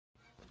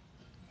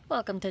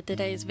Welcome to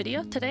today's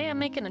video. Today I'm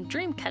making a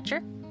dream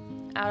catcher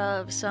out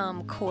of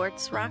some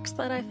quartz rocks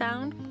that I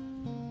found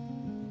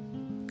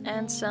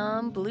and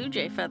some blue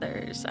jay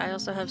feathers. I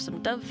also have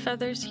some dove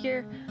feathers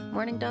here,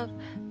 morning dove,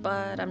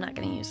 but I'm not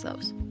going to use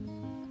those.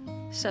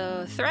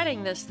 So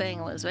threading this thing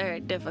was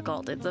very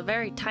difficult. It's a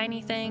very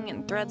tiny thing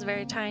and thread's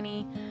very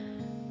tiny,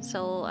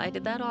 so I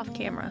did that off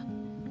camera.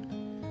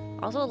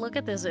 Also, look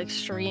at this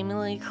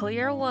extremely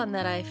clear one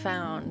that I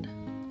found.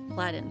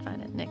 Well, I didn't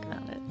find it, Nick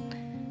found it.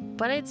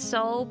 But it's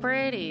so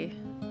pretty.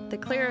 The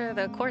clearer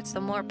the quartz,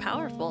 the more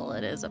powerful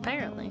it is,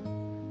 apparently.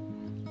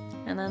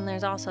 And then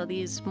there's also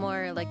these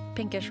more like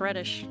pinkish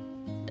reddish,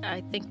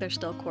 I think they're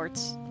still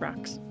quartz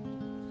rocks.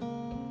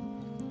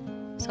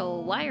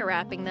 So wire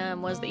wrapping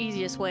them was the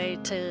easiest way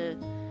to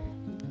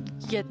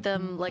get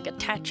them like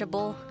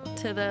attachable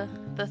to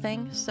the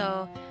thing.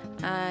 So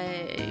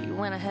I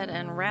went ahead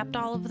and wrapped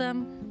all of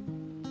them.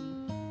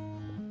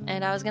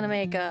 And I was gonna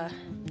make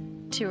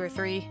 2 or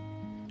 3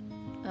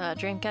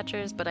 dream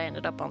catchers, but I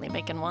ended up only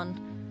making one.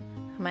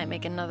 I might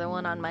make another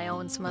one on my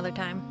own some other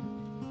time.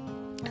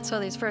 So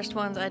these first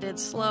ones I did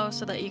slow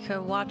so that you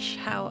could watch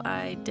how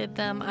I did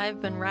them. I've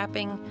been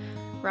wrapping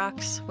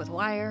rocks with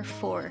wire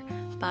for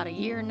about a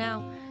year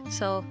now,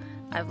 so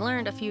I've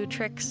learned a few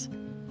tricks,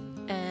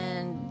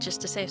 and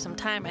just to save some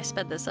time I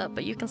sped this up,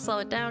 but you can slow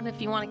it down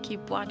if you want to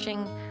keep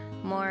watching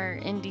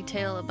more in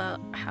detail about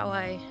how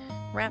I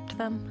wrapped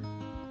them.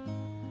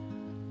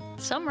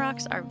 Some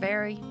rocks are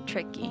very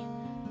tricky.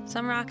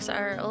 Some rocks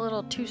are a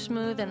little too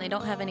smooth and they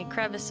don't have any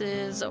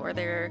crevices, or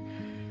they're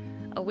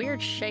a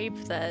weird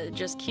shape that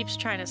just keeps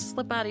trying to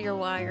slip out of your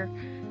wire.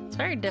 It's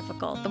very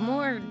difficult. The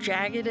more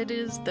jagged it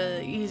is,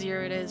 the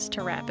easier it is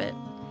to wrap it.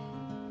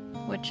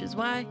 Which is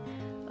why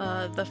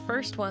the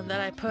first one that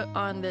I put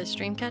on this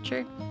dream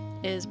catcher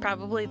is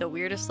probably the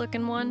weirdest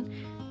looking one,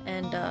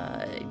 and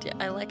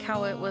I like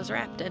how it was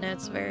wrapped, and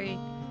it's very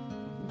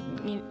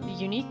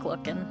unique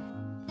looking.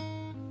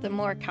 The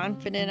more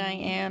confident I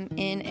am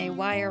in a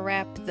wire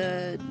wrap,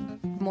 the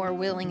more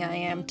willing I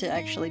am to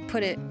actually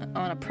put it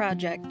on a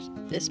project,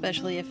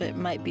 especially if it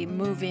might be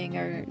moving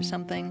or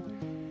something,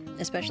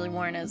 especially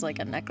worn as like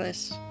a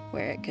necklace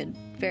where it could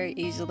very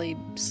easily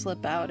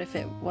slip out if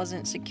it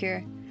wasn't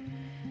secure.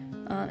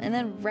 And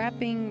then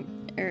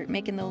wrapping or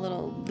making the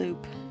little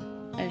loop,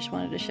 I just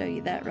wanted to show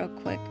you that real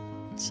quick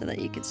so that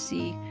you could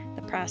see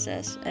the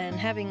process. And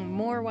having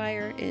more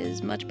wire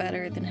is much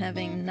better than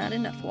having not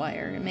enough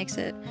wire. It makes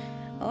it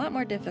a lot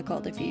more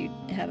difficult if you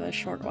have a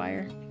short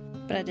wire,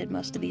 but I did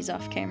most of these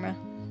off camera.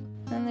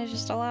 And there's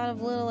just a lot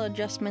of little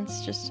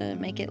adjustments just to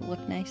make it look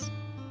nice.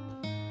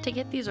 To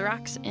get these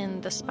rocks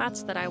in the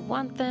spots that I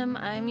want them,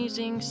 I'm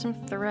using some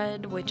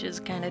thread, which is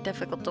kind of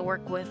difficult to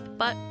work with,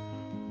 but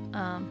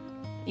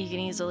you can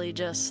easily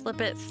just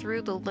slip it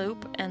through the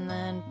loop and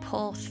then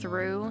pull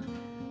through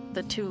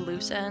the 2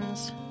 loose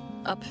ends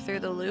up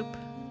through the loop.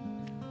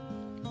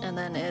 And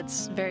then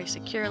it's very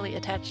securely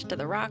attached to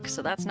the rock,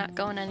 so that's not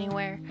going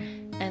anywhere.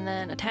 And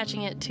then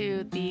attaching it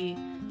to the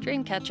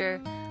dream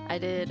catcher, I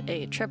did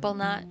a triple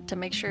knot to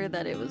make sure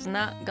that it was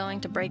not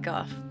going to break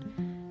off.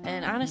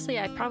 And honestly,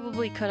 I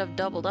probably could have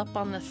doubled up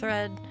on the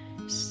thread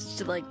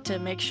to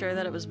make sure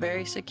that it was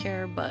very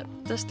secure, but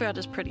this thread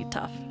is pretty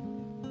tough.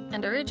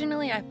 And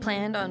originally I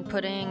planned on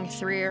putting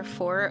 3 or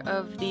 4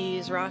 of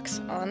these rocks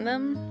on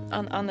them,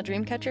 on the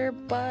dream catcher,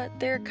 but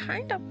they're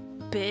kind of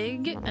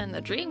big and the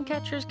dream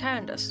catcher's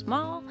kind of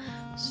small,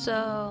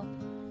 so,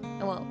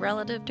 well,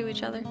 relative to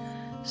each other.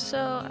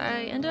 So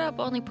I ended up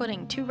only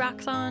putting 2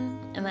 rocks on,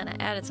 and then I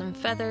added some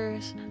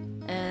feathers,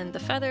 and the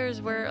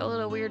feathers were a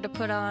little weird to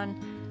put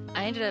on.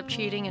 I ended up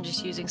cheating and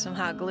just using some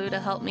hot glue to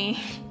help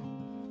me.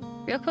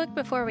 Real quick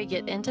before we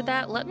get into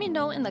that, let me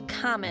know in the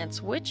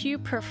comments which you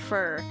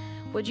prefer.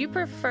 Would you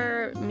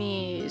prefer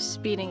me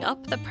speeding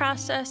up the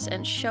process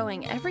and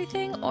showing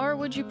everything, or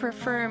would you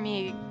prefer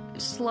me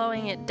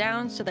slowing it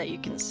down so that you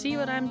can see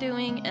what I'm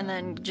doing and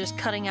then just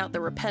cutting out the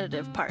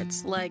repetitive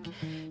parts, like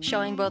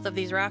showing both of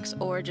these rocks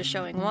or just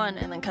showing one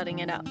and then cutting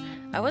it out?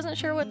 I wasn't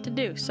sure what to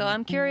do, so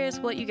I'm curious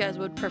what you guys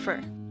would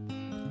prefer.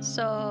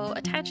 So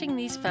attaching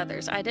these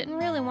feathers, I didn't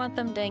really want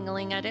them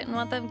dangling. I didn't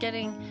want them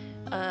getting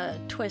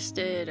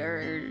twisted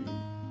or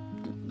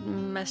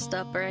messed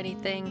up or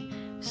anything,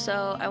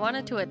 so I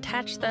wanted to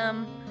attach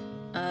them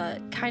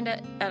kind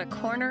of at a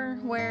corner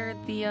where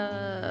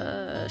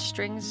the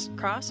strings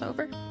cross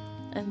over.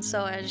 And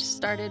so I just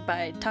started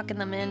by tucking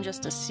them in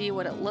just to see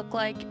what it looked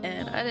like,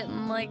 and I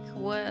didn't like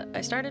what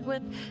I started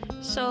with,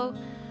 so,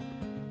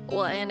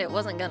 well, and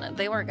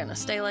they weren't gonna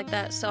stay like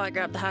that, so I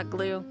grabbed the hot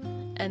glue,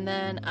 and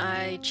then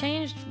I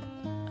changed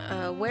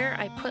where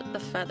I put the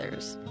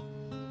feathers.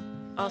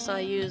 Also, I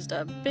used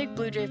a big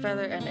blue jay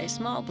feather and a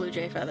small blue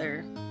jay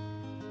feather,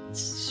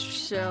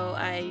 so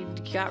I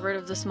got rid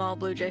of the small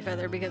blue jay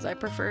feather because I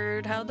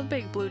preferred how the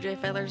big blue jay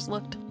feathers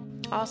looked.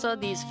 Also,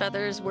 these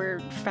feathers were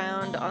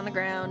found on the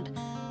ground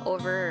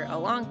over a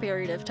long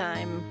period of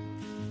time,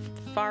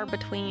 far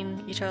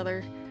between each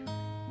other.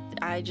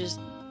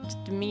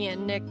 Me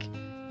and Nick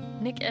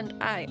and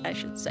I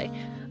should say,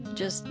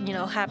 just,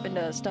 happened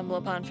to stumble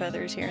upon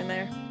feathers here and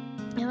there.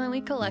 and then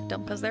we collect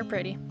them because they're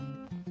pretty.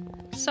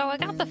 So I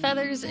got the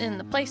feathers in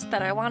the place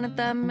that I wanted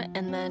them,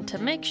 and then to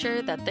make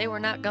sure that they were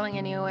not going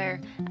anywhere,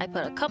 I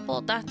put a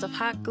couple dots of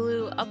hot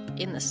glue up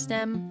in the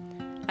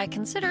stem. I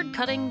considered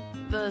cutting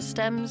the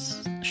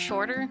stems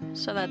shorter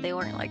so that they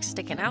weren't like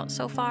sticking out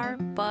so far,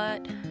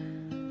 but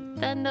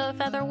then the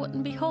feather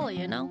wouldn't be whole,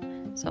 you know?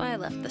 So I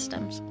left the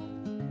stems.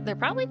 They're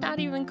probably not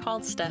even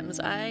called stems.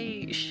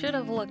 I should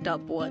have looked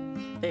up what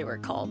they were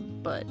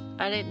called, but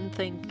I didn't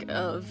think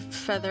of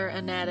feather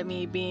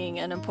anatomy being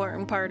an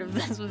important part of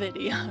this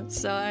video,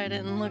 so I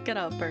didn't look it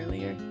up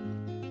earlier.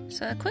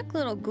 So a quick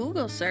little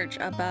Google search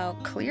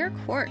about clear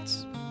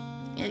quartz.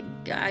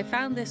 I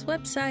found this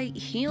website,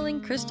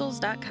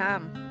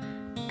 healingcrystals.com.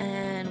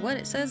 And what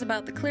it says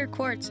about the clear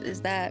quartz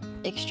is that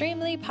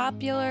extremely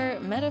popular,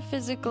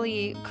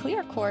 metaphysically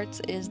clear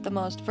quartz is the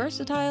most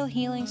versatile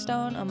healing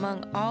stone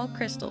among all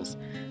crystals.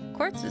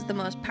 Quartz is the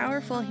most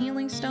powerful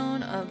healing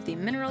stone of the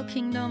mineral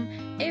kingdom,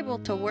 able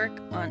to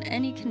work on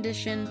any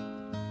condition.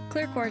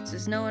 Clear quartz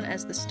is known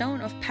as the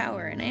stone of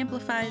power and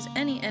amplifies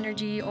any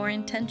energy or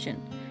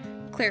intention.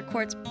 Clear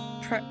quartz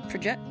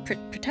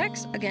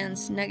protects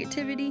against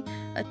negativity,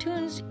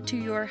 attunes to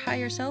your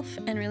higher self,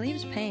 and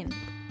relieves pain.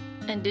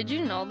 And did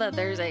you know that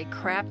there's a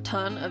crap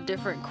ton of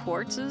different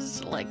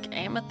quartzes, like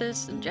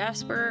amethyst and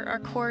jasper are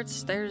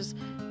quartz? There's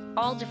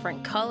all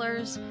different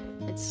colors.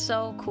 It's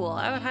so cool.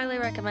 I would highly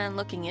recommend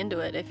looking into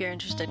it if you're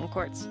interested in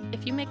quartz.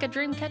 If you make a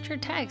dream catcher,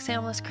 tag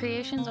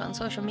samlescreations on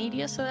social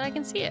media so that I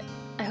can see it.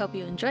 I hope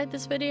you enjoyed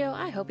this video.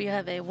 I hope you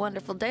have a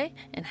wonderful day,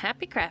 and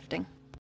happy crafting.